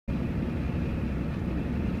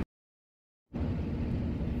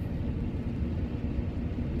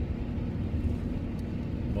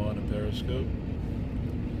the Periscope.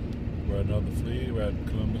 We're at another Flea. We're at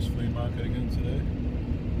Columbus Flea Market again today.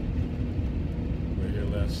 We were here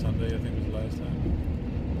last Sunday, I think was the last time.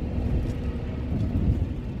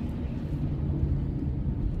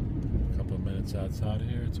 A couple of minutes outside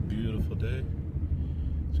here. It's a beautiful day.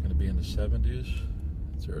 It's going to be in the 70s.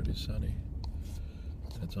 It's already sunny.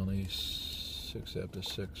 And it's only 6 after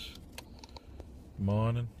 6.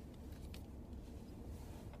 Morning.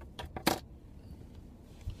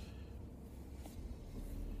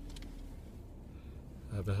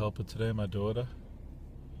 I have a helper today, my daughter.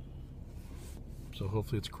 So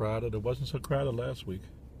hopefully it's crowded. It wasn't so crowded last week.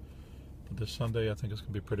 But this Sunday I think it's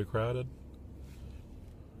going to be pretty crowded.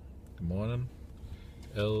 Good morning.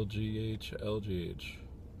 LGH.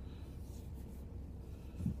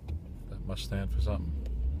 That must stand for something.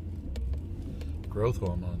 Growth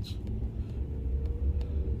hormones.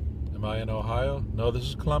 Am I in Ohio? No, this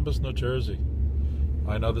is Columbus, New Jersey.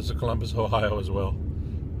 I know this is Columbus, Ohio as well.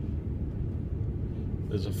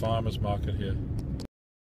 There's a farmer's market here.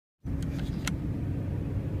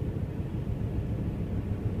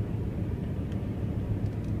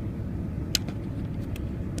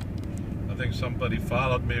 I think somebody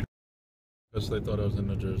followed me because they thought I was in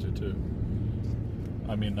New Jersey too.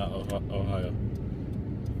 I mean, not Ohio.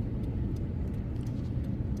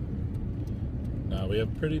 Now we have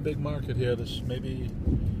a pretty big market here. This maybe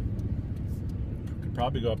could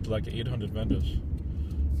probably go up to like 800 vendors.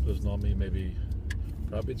 There's normally maybe.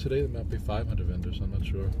 Probably today there might be 500 vendors, I'm not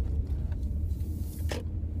sure.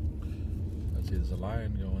 I see there's a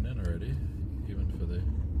line going in already, even for the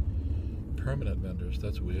permanent vendors.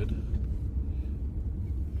 That's weird.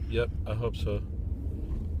 Yep, I hope so.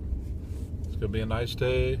 It's gonna be a nice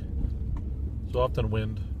day. It's often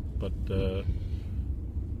wind, but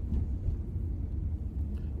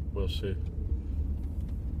we'll see.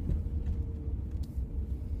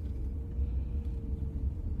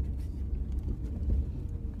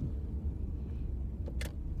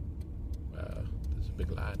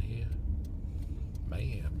 Big line here,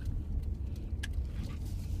 man.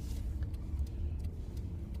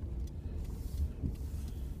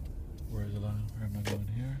 Where's the line? Where am I going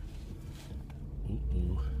here?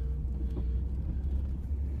 Ooh.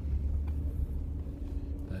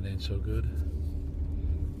 That ain't so good.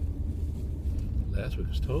 Last week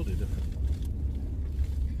was totally different.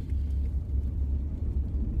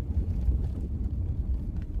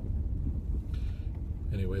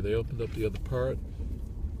 Anyway, they opened up the other part.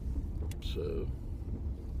 So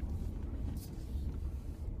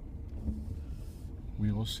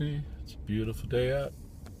we will see. It's a beautiful day out.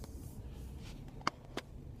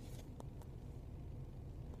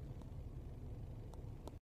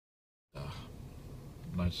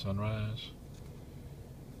 Nice sunrise.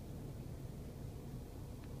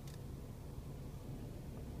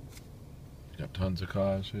 Got tons of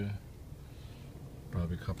cars here.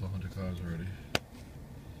 Probably a couple of hundred cars already.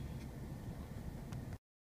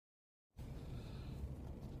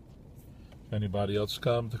 Anybody else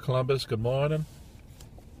come to Columbus? Good morning.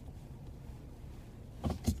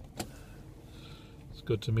 It's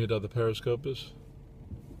good to meet other periscopers.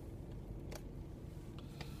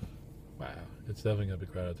 Wow, it's definitely going to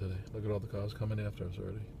be crowded today. Look at all the cars coming after us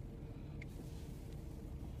already.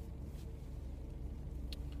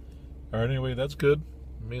 Anyway, that's good.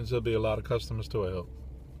 It means there'll be a lot of customers too, I hope.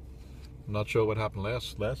 I'm not sure what happened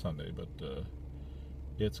last Sunday, but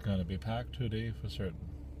it's going to be packed today for certain.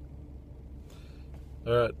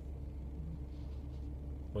 Alright,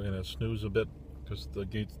 we're gonna snooze a bit because the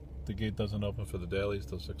gate doesn't open for the dailies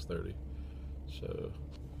till 6:30. So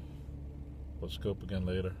we'll scope again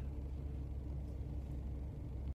later.